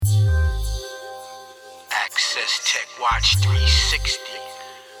Access Tech Watch 360.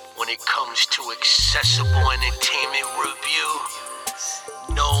 When it comes to accessible entertainment review,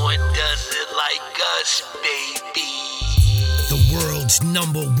 no one does it like us, baby. The world's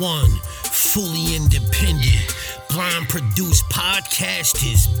 #1 fully independent blind produced podcast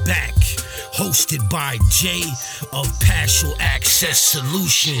is back, hosted by Jay of Partial Access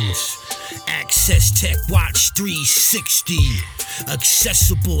Solutions. Access Tech Watch 360,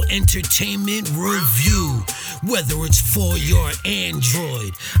 accessible entertainment review. Whether it's for your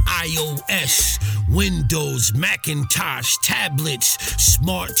Android, iOS, Windows, Macintosh, tablets,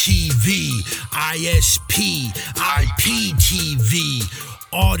 smart TV, ISP, IPTV,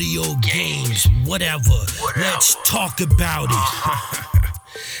 audio games, whatever. Let's talk about it.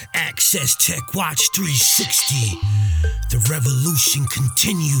 Access Tech Watch 360. The revolution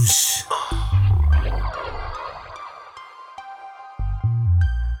continues.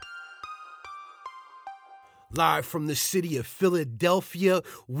 Live from the city of Philadelphia,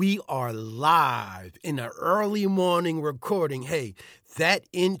 we are live in an early morning recording. Hey, that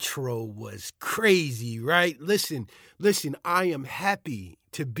intro was crazy, right? Listen, I am happy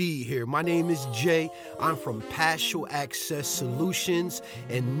to be here. My name is Jay. I'm from Partial Access Solutions,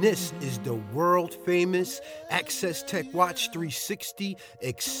 and this is the world famous Access Tech Watch 360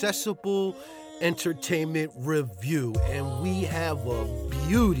 accessible entertainment review. And we have a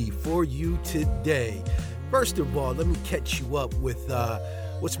beauty for you today. First of all, let me catch you up with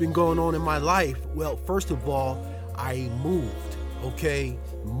what's been going on in my life. Well, first of all, I moved, okay?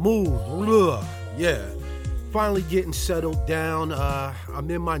 Yeah. Finally getting settled down. I'm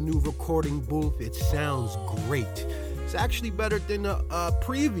in my new recording booth. It sounds great. It's actually better than the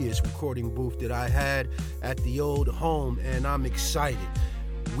previous recording booth that I had at the old home, and I'm excited.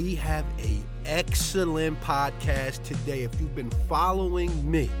 We have an excellent podcast today. If you've been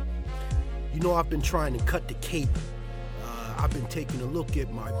following me, you know I've been trying to cut the cable. I've been taking a look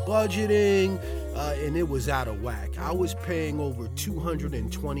at my budgeting, and it was out of whack. I was paying over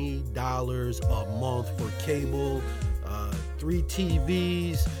 $220 a month for cable, 3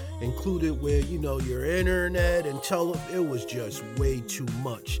 TVs, included with, your internet and it was just way too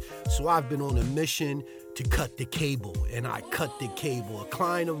much. So I've been on a mission to cut the cable, and I cut the cable. A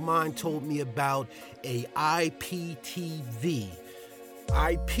client of mine told me about a IPTV,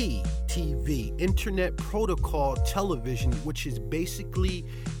 Internet Protocol Television, which is basically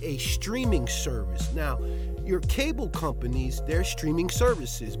a streaming service. Now, your cable companies, they're streaming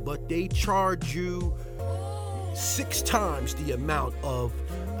services, but they charge you 6 times the amount of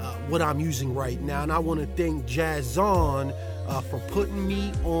what I'm using right now. And I want to thank Jazzon for putting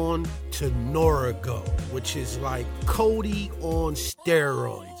me on to Norigo, which is like Cody on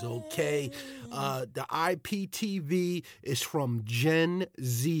steroids, okay? The IPTV is from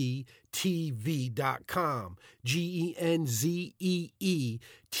GenZTV.com, GenZee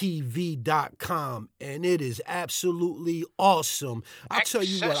TV.com, and it is absolutely awesome. I'll tell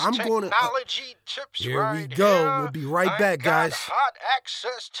you what, I'm going to... Technology tips Here we go. We'll be right back, guys. Hot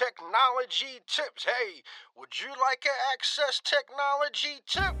access technology tips. Hey, would you like an access technology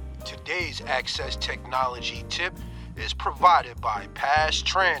tip? Today's access technology tip is provided by Pass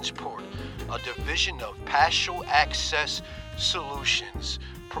Transport, a division of Partial Access Solutions,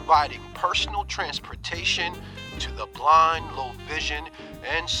 providing personal transportation to the blind, low vision,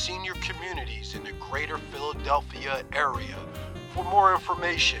 and senior communities in the greater Philadelphia area. For more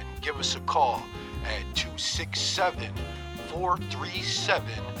information, give us a call at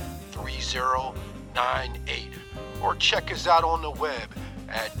 267-437-3098 or check us out on the web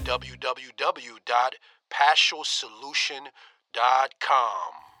at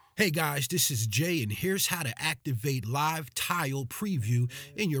www.partialsolution.com. Hey guys, this is Jay, and here's how to activate Live Tile Preview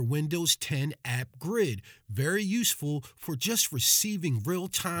in your Windows 10 app grid. Very useful for just receiving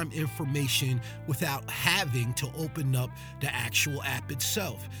real-time information without having to open up the actual app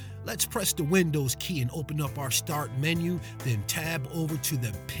itself. Let's press the Windows key and open up our Start menu, then tab over to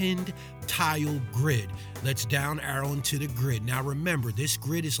the Pinned Tile Grid. Let's down arrow into the grid. Now remember, this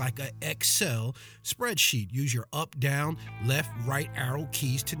grid is like an Excel spreadsheet. Use your up, down, left, right arrow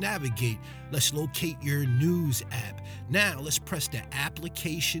keys to navigate. Let's locate your News app. Now let's press the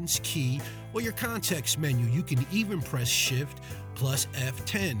Applications key or your context menu. You can even press Shift plus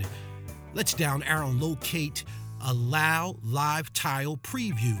F10. Let's down arrow and locate Allow Live Tile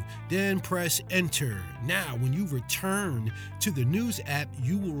Preview, then press Enter. Now, when you return to the News app,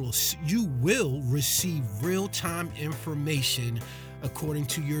 you will receive real-time information according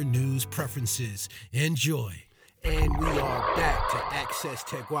to your news preferences. Enjoy. And we are back to Access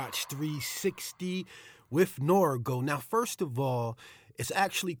Tech Watch 360 with Norigo. Now, first of all, it's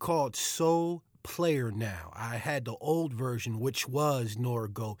actually called So Player now. I had the old version, which was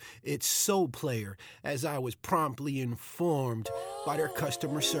Norgo. It's So Player, as I was promptly informed by their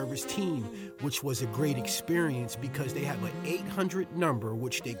customer service team, which was a great experience because they have an 800 number,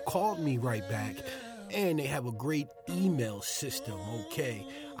 which they called me right back, and they have a great email system, okay?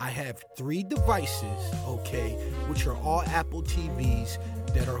 I have 3 devices, okay, which are all Apple TVs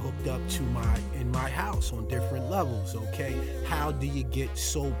that are hooked up to in my house on different levels, okay? How do you get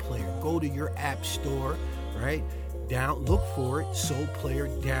Soul Player? Go to your app store, right? Look for it, Soul Player,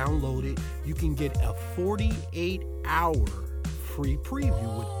 download it. You can get a 48-hour free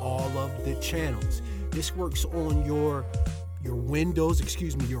preview with all of the channels. This works on your Windows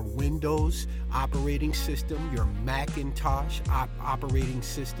operating system, your Macintosh operating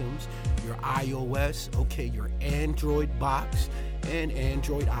systems, your iOS, okay, your Android box, and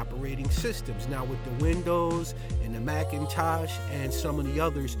Android operating systems. Now with the Windows and the Macintosh and some of the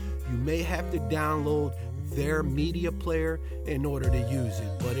others, you may have to download their media player in order to use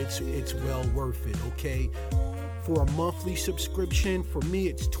it, but it's well worth it, okay? For a monthly subscription, for me,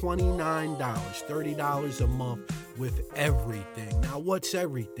 it's $29, $30 a month with everything. Now, what's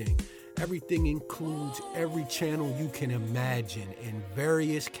everything? Everything includes every channel you can imagine in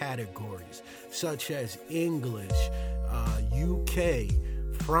various categories, such as English, UK,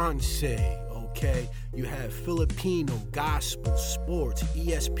 Francais, okay? You have Filipino, gospel, sports,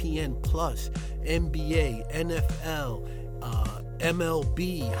 ESPN+, NBA, NFL,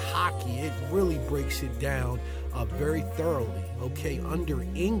 MLB, hockey. It really breaks it down very thoroughly, okay? Under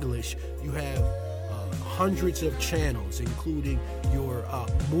English, you have hundreds of channels, including your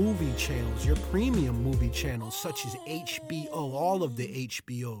movie channels, your premium movie channels, such as HBO, all of the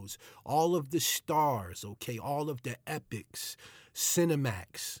HBOs, all of the Stars, okay, all of the Epics,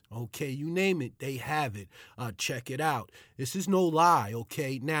 Cinemax, okay, you name it, they have it. Check it out. This is no lie,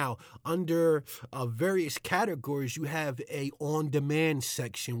 okay? Now, under various categories, you have a on-demand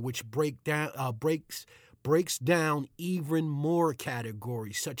section, which breaks down even more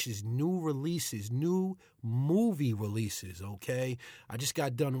categories, such as new releases, new movie releases, okay? I just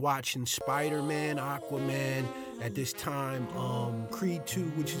got done watching Spider-Man, Aquaman, at this time, Creed 2,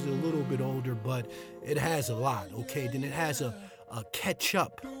 which is a little bit older, but it has a lot, okay? Then it has a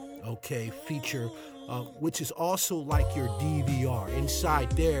catch-up, okay, feature, which is also like your DVR. Inside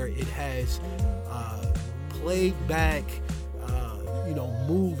there, it has played back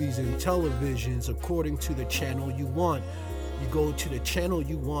movies and televisions according to the channel you want. You go to the channel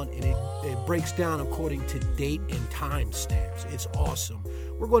you want and it breaks down according to date and time stamps. It's awesome.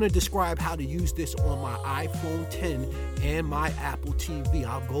 We're going to describe how to use this on my iPhone 10 and my Apple TV.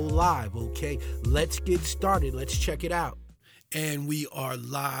 I'll go live, okay? Let's get started. Let's check it out. And we are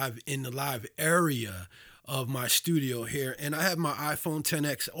live in the live area of my studio here. And I have my iPhone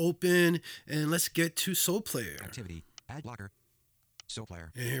XS open. And let's get to Soul Player. Activity. Ad blocker. Soul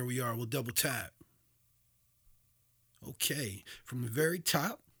Player. And here we are. We'll double tap. Okay. From the very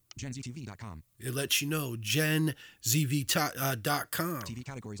top, GenZTV.com. it lets you know, GenZTV.com. TV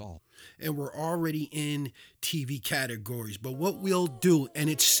categories all. And we're already in TV categories. But what we'll do, and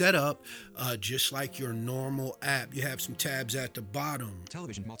it's set up just like your normal app. You have some tabs at the bottom.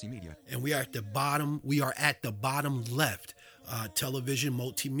 Television multimedia. And we are at the bottom left. Television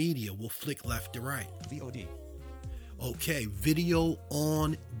multimedia. We'll flick left to right. VOD. Okay, video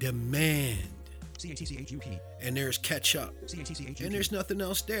on demand. CATCHUP. And there's catch up. CATCHUP. And there's nothing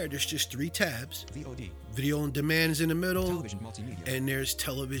else there. There's just 3 tabs. VOD. Video on demand is in the middle. Television multimedia. And there's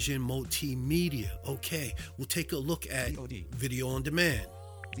television multimedia. Okay, we'll take a look at VOD. video on demand.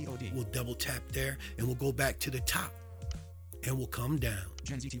 VOD. We'll double tap there and we'll go back to the top. And we'll come down.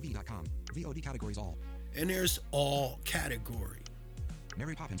 GenZTV.com. VOD categories all. And there's all category.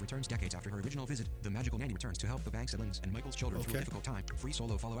 Mary Poppins returns decades after her original visit. The magical nanny returns to help the Banks siblings and Michael's children through a difficult time. Free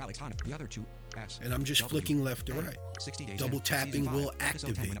solo follow Alex Hanna. The other 2 S. And I'm just flicking left to right. 60 days. Double tapping Season 5, will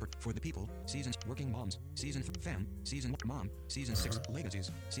episode 10 activate. For the people. Seasons. Working moms. Season fam. Season mom. Season 6.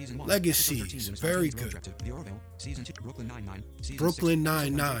 Legacies. Season 1. Legacies. Episode 13, Very Road good. Trip to the Orville. Season 2. Brooklyn Nine-Nine. Season Brooklyn 6,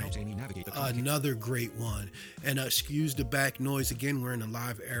 Nine-Nine. helps Amy navigate the complicated- Another great one. And excuse the back noise again. We're in the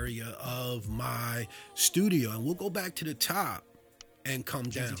live area of my studio. And we'll go back to the top and come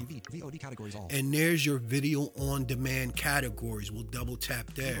down. GenZTV. VOD categories all. And there's your video on demand categories. We'll double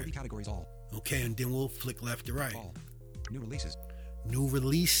tap there. VOD categories all. Okay, and then we'll flick left to right. All. New releases. New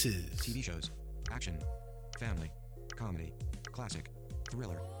releases. TV shows. Action. Family. Comedy. Classic.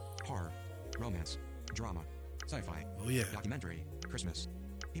 Thriller. Horror. Romance. Drama. Sci-fi. Oh yeah. Documentary. Christmas.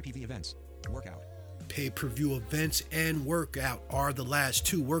 PPV events. Workout. Pay-per-view events and workout are the last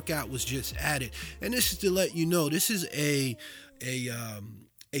 2. Workout was just added. And this is to let you know, this is a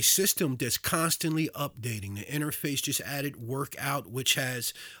a system that's constantly updating. The interface just added workout, which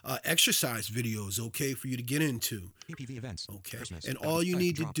has exercise videos, okay, for you to get into. PPV events. Okay. Christmas, And all you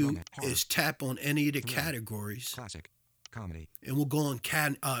need to drop, do romance, horror, is tap on any of the thriller, categories, classic, comedy, and we'll go on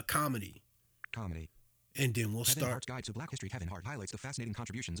comedy. comedy. And then we'll Kevin start. Hart's Guide to Black History. Kevin Hart highlights the fascinating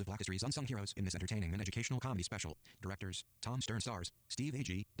contributions of Black history's unsung heroes in this entertaining and educational comedy special. Directors: Tom Stern. Stars: Steve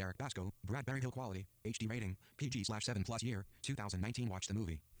Agee, Derek Basco, Brad Berryhill. Quality: HD rating, PG/7+ year, 2019. Watch the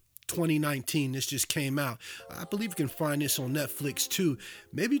movie. 2019, this just came out. I believe you can find this on Netflix too.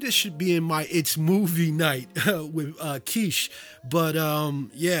 Maybe this should be in my It's Movie Night with Keish. But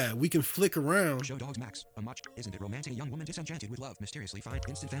yeah, we can flick around. Show dogs Max. A much, isn't it romantic? A young woman disenchanted with love mysteriously find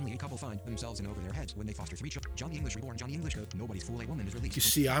instant family. A couple find themselves in over their heads when they foster 3 children. Johnny English reborn. Johnny English code. Nobody's fool. A woman is released. You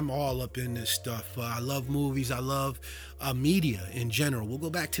see, I'm all up in this stuff. I love movies. I love media in general. We'll go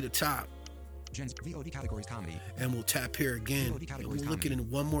back to the top. Gen's VOD categories comedy. And we'll tap here again. VOD And categories we'll look at comedy. in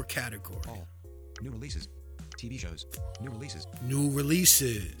one more category. All. New releases. TV shows. New releases. New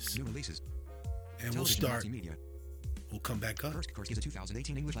releases. New releases. And we'll Television, start. multimedia. We'll come back up. First Course is a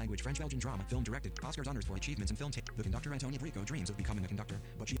 2018 English-language French-Belgian drama film directed. Oscars honors for achievements in film. The conductor Antonia Brico dreams of becoming a conductor,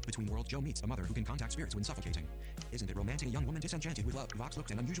 but she, between worlds, Joe meets a mother who can contact spirits when suffocating. Isn't it romantic? A young woman disenchanted with love. Vox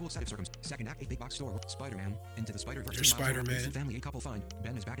looks an unusual set of circumstances. Second act, a big box store. Spider-Man. Into the Spider-Verse. There's Spider-Man. Family, a couple find.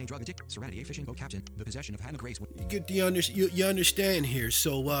 Ben is back, a drug addict. Serenity, a fishing boat captain. The possession of Hannah Grace. You get the you understand here.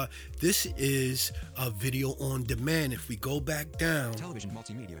 So this is a video on demand. If we go back down, Television,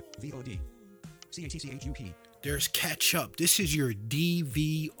 multimedia. VOD. CATCHUP. there's catch up. This is your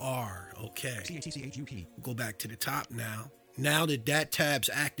DVR. Okay. CATCHUP. Go back to the top now. Now that tab's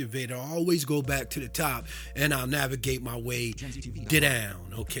activated, I'll always go back to the top and I'll navigate my way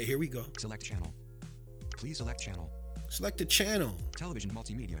down. Okay, here we go. Select channel. Please select channel. Select the channel. Television,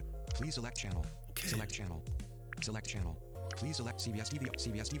 multimedia. Please select channel. Okay. Select channel. Select channel. Please select CBS DVR.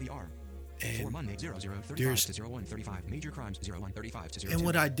 CBS DVR. And For Monday 0035 there's- to 0135. Major crimes 0135 to 02. And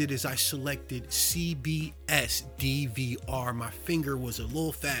what I did is I selected CBS DVR. My finger was a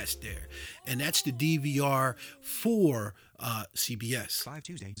little fast there. And that's the DVR for CBS. 5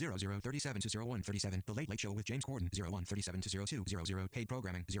 Tuesday 0037 to 0137. The Late Late Show with James Corden 0137 to 0200. Paid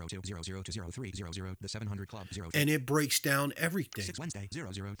programming 0200 to 0300. The 700 Club 0. And it breaks down everything. 6 Wednesday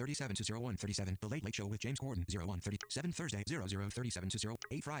 0037 to 0137. The Late Late Show with James Corden 0137. Thursday 0037 to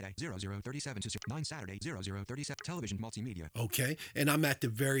 08 Friday 0037 to 9 Saturday 0037. Television, multimedia. Okay. And I'm at the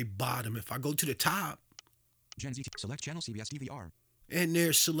very bottom. If I go to the top, Gen Z. Select channel CBS DVR. and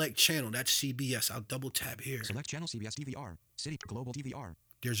there's select channel. That's CBS. I'll double tap here. Select channel CBS DVR. City Global DVR.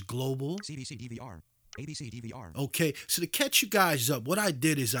 There's global. CBC DVR. ABC DVR. Okay, so to catch you guys up, what I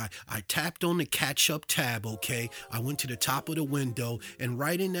did is I tapped on the catch up tab, okay? I went to the top of the window, and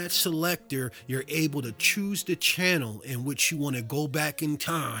right in that selector, you're able to choose the channel in which you want to go back in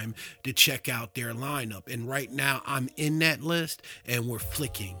time to check out their lineup. And right now, I'm in that list, and we're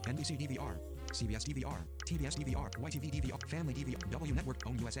flicking. NBC DVR. CBS DVR. TBS DVR. YTV DVR. Family DVR. W Network.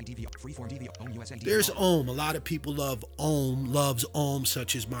 OWN USA DVR. Freeform DVR. OWN USA DVR. There's OWN. A lot of people love OWN, loves OWN,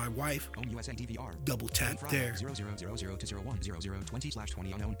 such as my wife. OWN USA DVR. Double tap there. 0000 to 01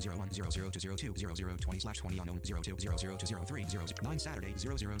 20/20 unknown 0100 to 02 20/20 unknown 0200 to 03 9 Saturday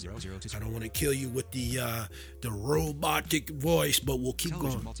 0000 to I don't want to kill you with the robotic voice, but we'll keep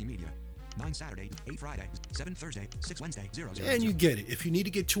Television, going. multimedia. 9 Saturday, 8 Friday, 7 Thursday, 6 Wednesday, 00. And you get it. If you need to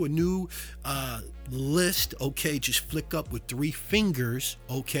get to a new list, okay, just flick up with 3 fingers,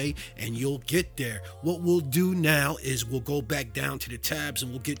 okay, and you'll get there. What we'll do now is we'll go back down to the tabs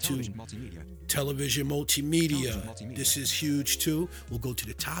and we'll get Television, to multimedia. television multimedia. Television multimedia. This is huge too. We'll go to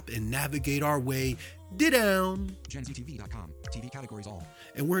the top and navigate our way down. GenZTV.com. TV categories all.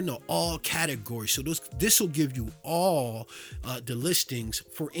 And we're in the all categories. So this will give you all the listings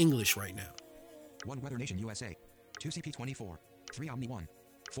for English right now. 1 Weather Nation USA. 2 CP24. 3 Omni 1.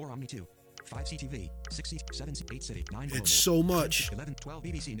 4 Omni 2. 5 CTV. 6 C. 7 C. 8 City. 9 Global. It's so much. 11, 12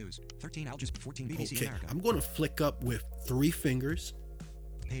 BBC News. 13 Al Jazeera. 14 BBC Okay, America. I'm going to flick up with 3 fingers.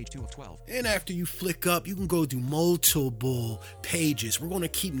 Page 2 of 12. And after you flick up, you can go to multiple pages. We're going to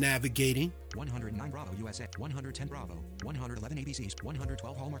keep navigating. 109 Bravo USA. 110 Bravo. 111 ABCs.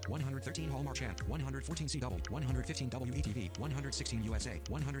 112 Hallmark. 113 Hallmark Channel. 114 CW. 115 WETV. 116 USA.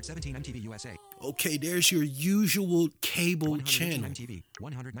 117 MTV USA. Okay, there's your usual cable 118 channel. MTV.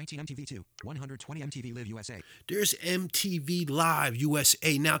 119 MTV2. 120 MTV Live USA. There's MTV Live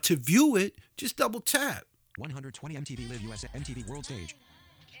USA. Now to view it, just double tap. 120 MTV Live USA. MTV World Stage.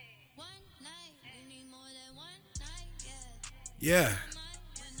 Yeah.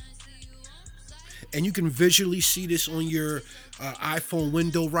 And you can visually see this on your iPhone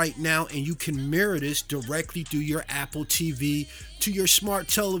window right now, and you can mirror this directly through your Apple TV to your smart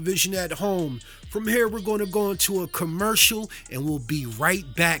television at home. From here, we're going to go into a commercial, and we'll be right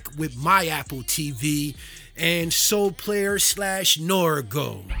back with my Apple TV and Soul Player /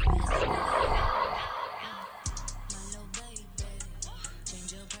 Norgo.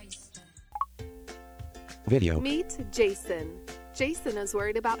 Video. Meet Jason. Jason is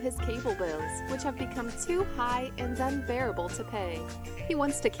worried about his cable bills, which have become too high and unbearable to pay. He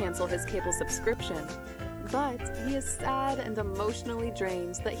wants to cancel his cable subscription, but he is sad and emotionally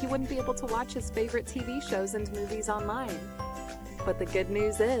drained that he wouldn't be able to watch his favorite TV shows and movies online. But the good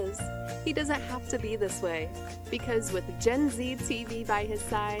news is, he doesn't have to be this way, because with Gen Z TV by his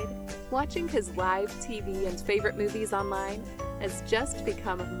side, watching his live TV and favorite movies online has just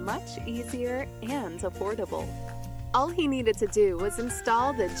become much easier and affordable. All he needed to do was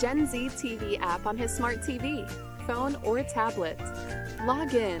install the Gen Z TV app on his smart TV, phone, or tablet.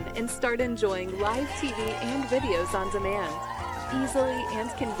 Log in and start enjoying live TV and videos on demand, easily and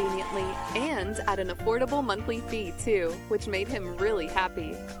conveniently, and at an affordable monthly fee too, which made him really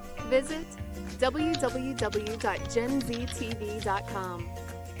happy. Visit www.genztv.com.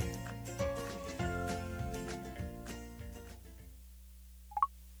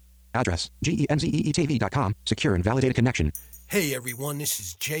 Address: genzeetv.com. Secure and validated connection. Hey everyone, this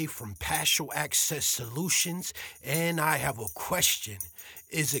is Jay from Partial Access Solutions, and I have a question.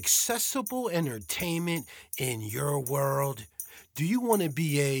 Is accessible entertainment in your world? Do you want to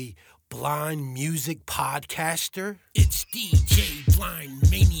be a blind music podcaster? It's DJ Blind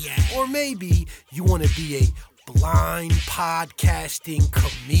Maniac. Or maybe you want to be a blind podcasting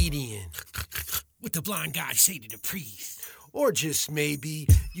comedian. What the blind guy say to the priest? Or just maybe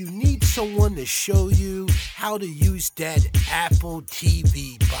you need someone to show you how to use that Apple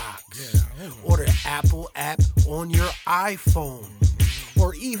TV box, or the Apple app on your iPhone.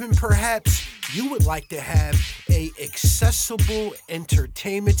 Or even perhaps you would like to have a accessible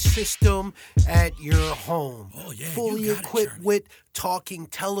entertainment system at your home. Fully equipped with talking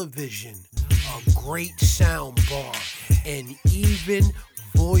television, a great sound bar, and even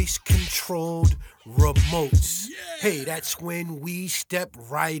voice-controlled remotes. Hey, that's when we step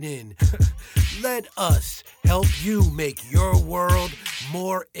right in. Let us help you make your world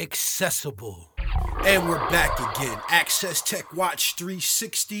more accessible. And we're back again. Access Tech Watch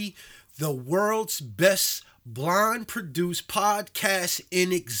 360, the world's best blind produced podcast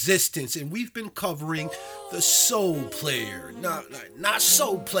in existence. And we've been covering the Soul Player. Not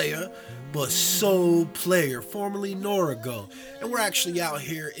Soul Player, but Soul Player, formerly Norgo. And we're actually out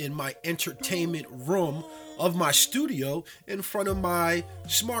here in my entertainment room of my studio in front of my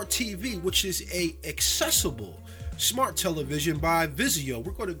smart TV, which is a accessible smart television by Vizio.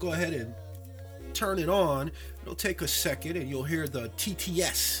 We're going to go ahead and turn it on. It'll take a second and you'll hear the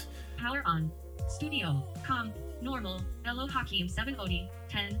TTS. Power on. Studio. Com. Normal. Elo Hakim 7OD.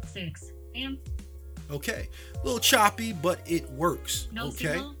 10-6. AM. Okay. A little choppy, but it works. No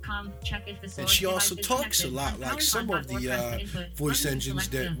okay. signal. Com. Check if the source And she also device is talks a connected. lot On like power some on of button or press the input voice button to engines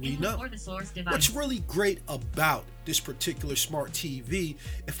select that the we input know. or the source device. What's really great about this particular smart TV,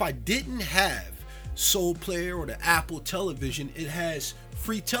 if I didn't have Soul Player or the Apple television, it has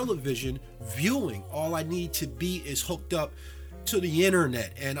free television viewing. All I need to be is hooked up to the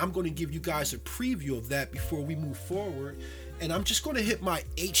internet, and I'm going to give you guys a preview of that before we move forward. And I'm just going to hit my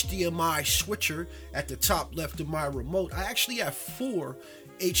HDMI switcher at the top left of my remote. I actually have 4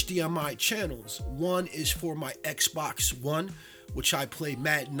 HDMI channels. One is for my Xbox One, which I play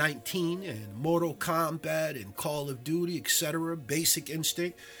Madden 19 and Mortal Kombat and Call of Duty, etc., Basic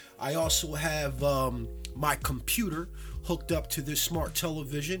Instinct. I also have my computer hooked up to this smart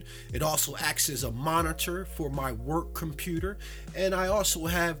television. It also acts as a monitor for my work computer. And I also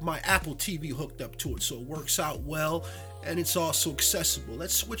have my Apple TV hooked up to it, so it works out well, and it's also accessible.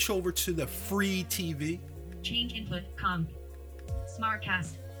 Let's switch over to the free TV. Change input. Com.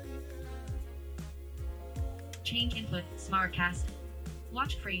 Smartcast. Change input. Smartcast.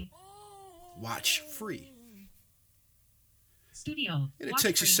 Watch free. Watch free. Studio. And it Watch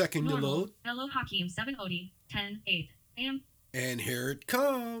takes a free. second to Normal. load. Elo Hakim 7OD. 10-8. AM. And here it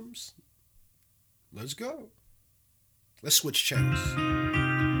comes. Let's go. Let's switch channels.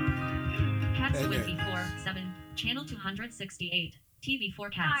 Cat And there. 24/7. Channel 268. TV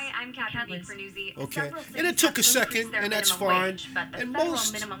forecast. Hi, I'm Catherine Cat list. for Newsy. Okay. Several And it cities took have a second, increased their and that's minimum fine. wage, but the And federal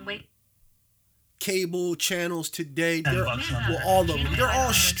most minimum wage cable channels today, $10 they're, a month. well, all of them, Channel they're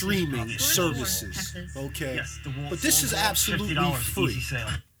all 500. streaming Georgia, services. Texas. Okay. Yes, the But this is absolutely $50 free. easy sale.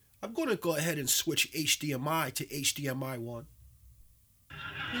 I'm going to go ahead and switch HDMI to HDMI 1.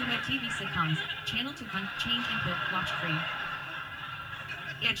 Blu-ray TV sitcoms. Channel 200. Change input. Watch free.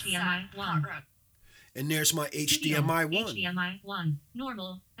 HDMI 1. And there's my HDMI 1. HDMI 1.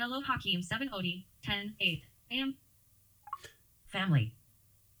 Normal. Hello Hakeem 7:00, 10, 8 a.m. Family.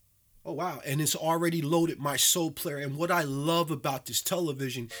 Oh, wow. And it's already loaded my Soul Player. And what I love about this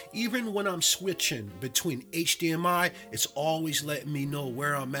television, even when I'm switching between HDMI, it's always letting me know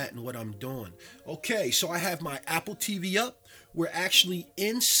where I'm at and what I'm doing. Okay, so I have my Apple TV up. We're actually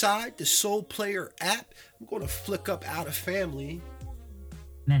inside the Soul Player app. I'm going to flick up out of family.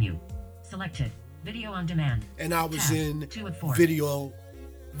 Menu. Selected. Video on demand. And I was Tab. in 2 of 4.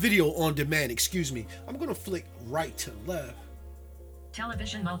 video on demand, excuse me. I'm going to flick right to left.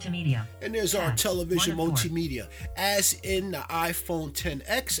 Television multimedia. And there's our Tab. television 1 of 4. multimedia. As in the iPhone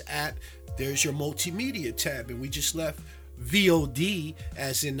XS app, there's your multimedia tab. And we just left VOD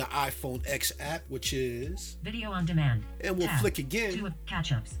as in the iPhone X app, which is... Video on demand. And we'll Tab. flick again. 2 of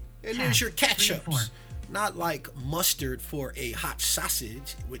catch-ups. And Tab. there's your 3 of 4. catch-ups. Not like mustard for a hot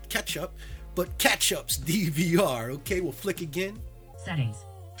sausage with ketchup, but catch-ups, DVR. Okay, we'll flick again. Settings.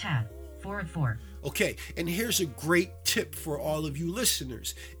 Tab. 4 of 4. Okay, and here's a great tip for all of you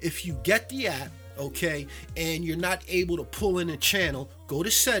listeners. If you get the app, okay, and you're not able to pull in a channel, go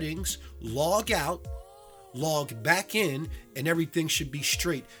to settings, log out, log back in, and everything should be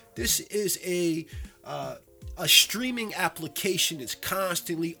straight. This is a streaming application. It's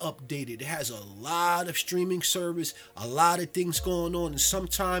constantly updated. It has a lot of streaming service, a lot of things going on, and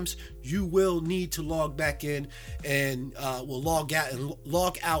sometimes you will need to log back in and will log out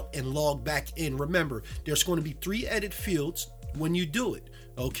and log back in. Remember, there's going to be 3 edit fields when you do it.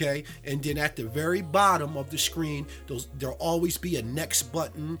 Okay, and then at the very bottom of the screen, there'll always be a next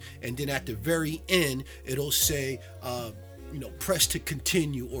button, and then at the very end, it'll say press to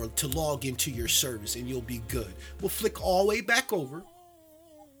continue or to log into your service, and you'll be good. We'll flick all the way back over.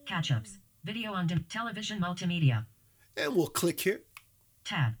 Catch-ups. Video on television multimedia. And we'll click here.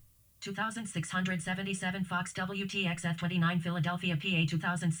 Tab. 2677 Fox WTXF 29 Philadelphia PA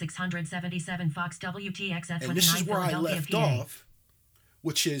 2677 Fox WTXF 29 And this is where I Philadelphia left PA. off,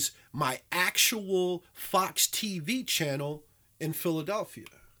 which is my actual Fox TV channel in Philadelphia.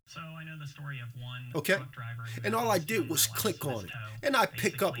 So I know the story of one Okay. truck driver. who And all I was did was unreliable click on it. toe. And I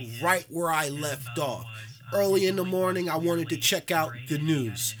pick up Basically, right where I his left bone off. was, Early in the basically morning, I wanted to severely check out the degraded. He had an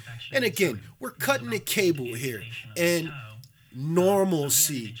news. infection, And so again, he we're was cutting the about to cable get here. amputation of his And toe.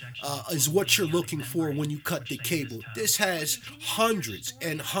 normalcy is what you're looking for when you cut the cable. This has hundreds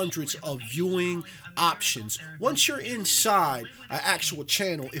and hundreds of viewing options. Once you're inside an actual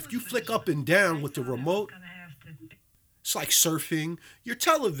channel, if you flick up and down with the remote, it's like surfing your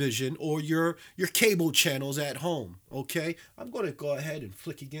television or your cable channels at home. Okay, I'm going to go ahead and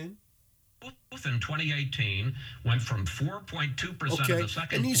flick again. Growth in 2018 went from 4.2% Okay, in the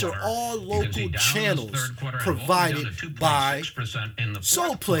second and these quarter. are all You can see local down in the channels third quarter and provided all the way down to by 2.6% in the fourth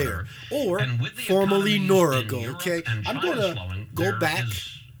Soul Player, quarter. or And with the formerly economies in Norago. Europe Okay, and I'm China going to slowing, go there back.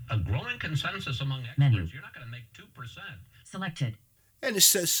 is a growing consensus among experts. Menu. You're not going to make 2%. Selected. And it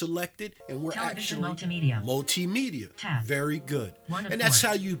says selected, and we're Television actually multimedia. Tab. Very good. 1 of And that's 4.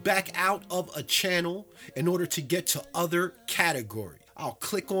 how you back out of a channel in order to get to other category. I'll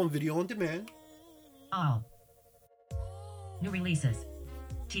click on video on demand, All. New releases.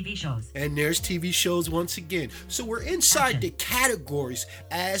 TV shows. and there's TV shows once again. So we're inside Action. the categories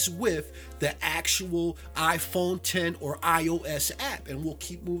as with the actual iPhone 10 or iOS app, and we'll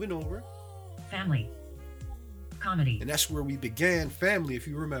keep moving over. Family. Comedy. And that's where we began, family, if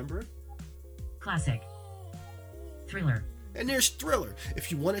you remember. Classic. Thriller. And there's Thriller.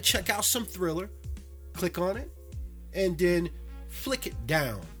 If you want to check out some Thriller, click on it and then flick it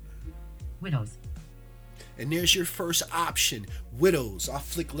down. Widows. And there's your first option, Widows. I'll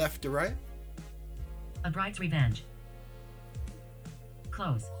flick left to right. A Bride's Revenge.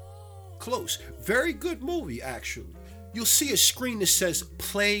 Close. Close. Very good movie, actually. You'll see a screen that says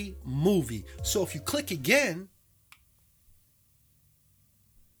play movie. So if you click again,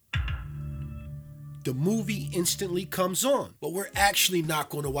 the movie instantly comes on. But we're actually not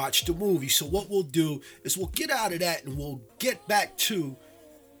going to watch the movie. So what we'll do is we'll get out of that and we'll get back to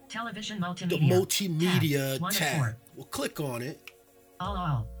Television the multimedia. multimedia Tab. 1 of tab. 4. We'll click on it.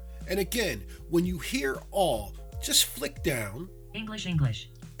 All. And again, when you hear all, just flick down English.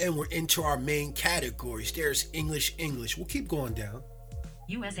 and we're into our main categories. There's English. We'll keep going down.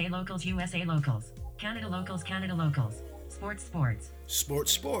 USA locals. Canada locals. Sports.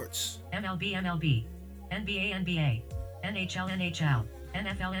 Sports. MLB. NBA. NHL.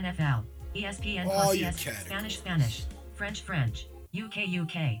 NFL. ESPN All your CS, categories. Spanish. French.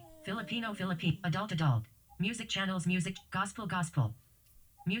 UK. Filipino. Adult. Music channels. Gospel.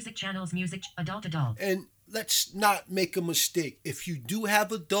 Music channels. Adult. And let's not make a mistake. If you do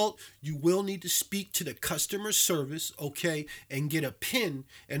have adult, you will need to speak to the customer service, okay, and get a PIN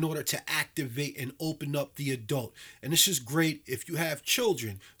in order to activate and open up the adult. And this is great if you have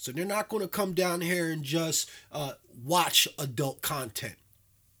children, so they're not going to come down here and just watch adult content.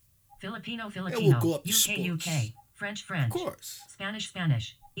 Filipino, And we'll go up to UK, sports. UK, French, Of course. Spanish,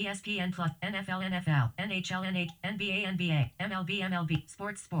 ESPN Plus, NFL, NHL, NBA, MLB,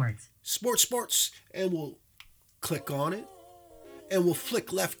 Sports, and we'll click on it, and we'll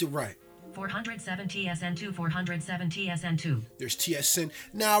flick left to right. 407 TSN2, 407 TSN2. There's TSN.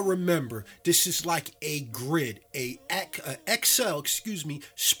 Now remember, this is like a grid, a Excel,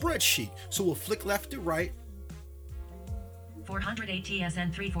 spreadsheet. So we'll flick left to right. 408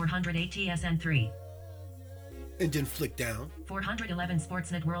 TSN3, 408 TSN3. And then flick down. 411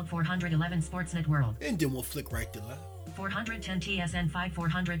 Sportsnet World, 411 Sportsnet World. And then we'll flick right to left. 410 TSN5,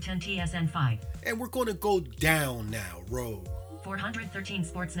 410 TSN5. And we're going to go down now, row. 413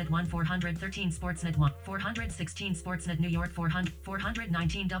 Sportsnet 1, 413 Sportsnet 1, 416 Sportsnet New York,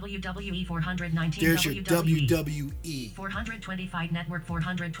 419 WWE, 419 There's your WWE. WWE. 425 Network,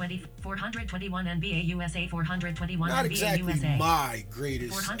 421 NBA USA, 421 Not NBA exactly USA. my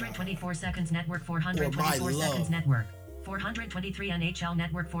greatest. 424 Seconds Network, or my 424 love. Seconds Network. 423 NHL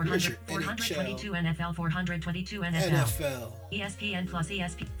Network, Here's your 422 NFL, 422 NFL. ESPN Plus,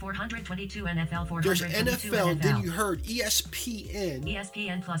 422 NFL, There's 422 NFL, then you heard ESPN.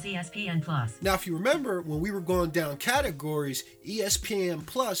 ESPN Plus. Now, if you remember, when we were going down categories, ESPN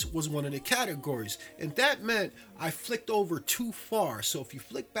Plus was one of the categories. And that meant I flicked over too far. So if you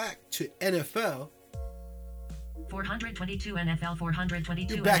flick back to NFL, 422 NFL,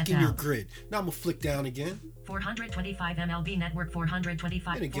 422 you're back NFL. in your grid. Now I'm going to flick down again. 425 MLB Network,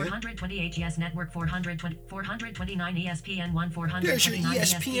 425, And again. 428 GS Network, 429 ESPN 1, There's your 429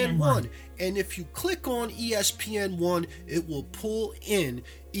 ESPN 1. And if you click on ESPN 1, it will pull in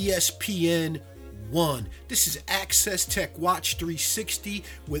ESPN 1. This is Access Tech Watch 360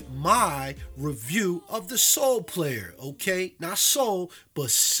 with my review of the Soul Player, okay? Not Soul,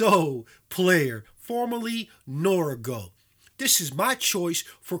 but Soul Player, formerly Norigo. This is my choice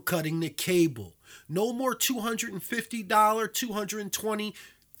for cutting the cable. No more $250, $220,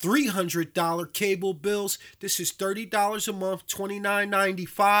 $300 cable bills. This is $30 a month,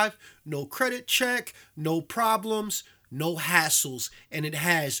 $29.95. No credit check, no problems, no hassles, and it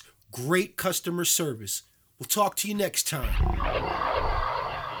has great customer service. We'll talk to you next time.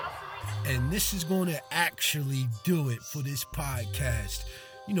 And this is going to actually do it for this podcast.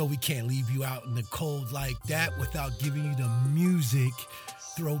 You know, we can't leave you out in the cold like that without giving you the music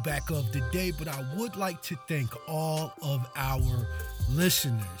throwback of the day, but I would like to thank all of our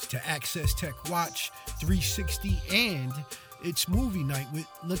listeners to Access Tech Watch 360 and it's movie night with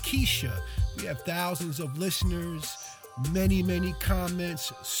Lakeisha. We have thousands of listeners, many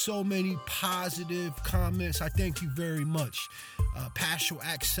comments, so many positive comments. I thank you very much. Partial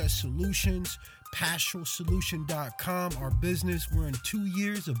Access Solutions, partialsolution.com, our business. We're in 2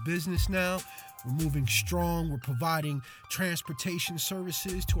 years of business now. We're moving strong. We're providing transportation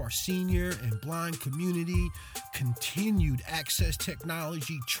services to our senior and blind community, continued access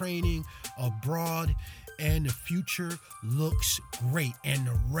technology training abroad, and the future looks great. And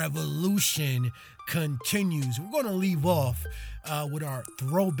the revolution continues. We're going to leave off with our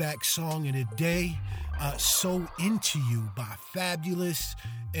throwback song of the day, So Into You by Fabulous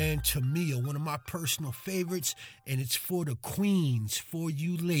and Tamia, one of my personal favorites, and it's for the queens, for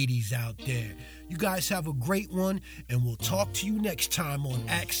you ladies out there. You guys have a great one, and we'll talk to you next time on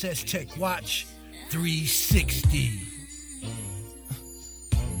Access Tech Watch 360.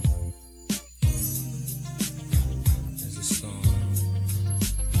 There's a song.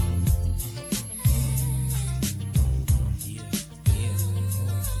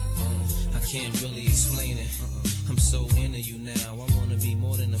 I can't really explain it. I'm so into you now. I wanna be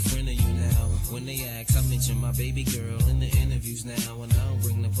more than a friend of you now. When they ask, I mention my baby girl in the interviews now. And I don't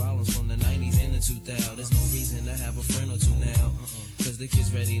bring the problems from the 90s and the 2000s. There's no reason to have a friend or two now. Cause the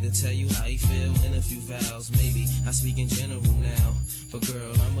kid's ready to tell you how he feel in a few vows. Maybe I speak in general now. But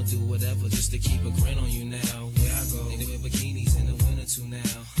girl, I'ma do whatever just to keep a grin on you now. Where I go, they wear bikinis in the winter too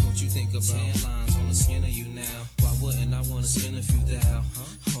now. What you think about tan lines on the skin of you now? Why wouldn't I wanna spend a few thou?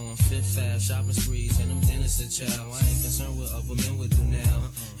 On Fifth Ave, shopping sprees, and them dinners to chow. I ain't concerned what other men would do now.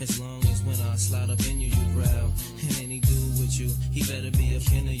 As long as when I slide up in you, you growl. And any dude with you, he better be a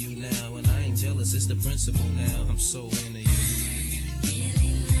kin of you now. And I ain't jealous, it's the principle now. I'm so into you.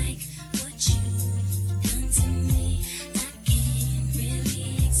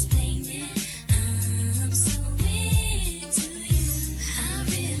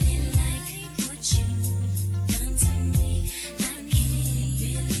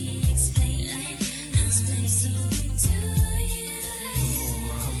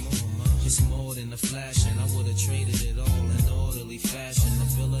 It's more than a flash, and I would've traded it all in orderly fashion. The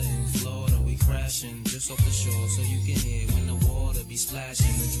villa in Florida, we crashing just off the shore, so you can hear when the water be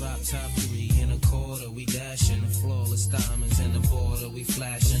splashing. The drop top 3 and a quarter, we dashing. The flawless diamonds and the border, we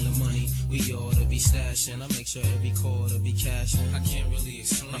flashing. The money we oughta be stashing. I make sure every quarter be cashing. I can't really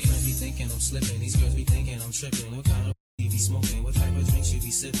explain. My friends be thinking I'm slipping. These girls be thinking I'm tripping. What kind of you be smoking? What type of drinks you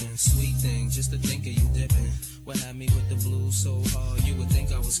be sipping? Sweet thing, just to think of you dipping. What had me with the blues so hard, you would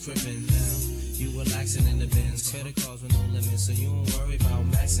think I was crippin'. Now, you relaxing in the bins. Credit cards with no limits, so you don't worry about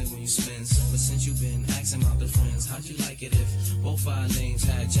maxing when you spend. But since you been asking about the friends, how'd you like it if both our names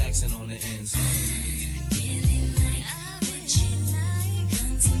had Jackson on the ends?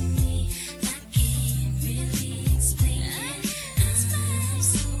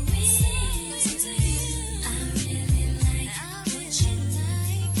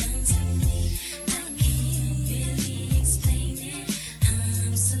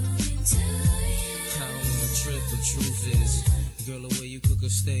 Truth is, girl, the way you cook a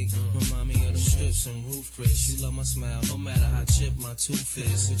steak remind me of the strips and roof Chris. You love my smile, no matter how chipped my tooth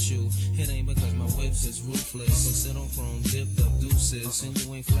is. With you, it ain't because my whips is ruthless. So sit on chrome, dipped up deuces, and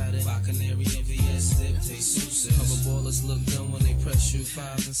you ain't flattered by Canary and VS dip, they suices. Cover ballers look dumb when they press you,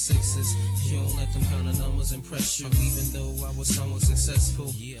 5s and 6s. You don't let them kind of numbers impress you. Even though I was somewhat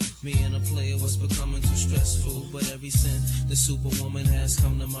successful, me and a player was becoming too stressful. But every since the superwoman has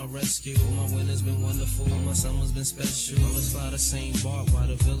come to my rescue, my winter's been wonderful, my summer's been special. Let's fly the same bar while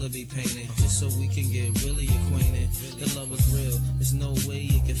the villa be painted, just so we can get really acquainted. The love is real, there's no way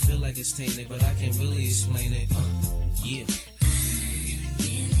it can feel like it's tainted, but I can't really explain it. Yeah.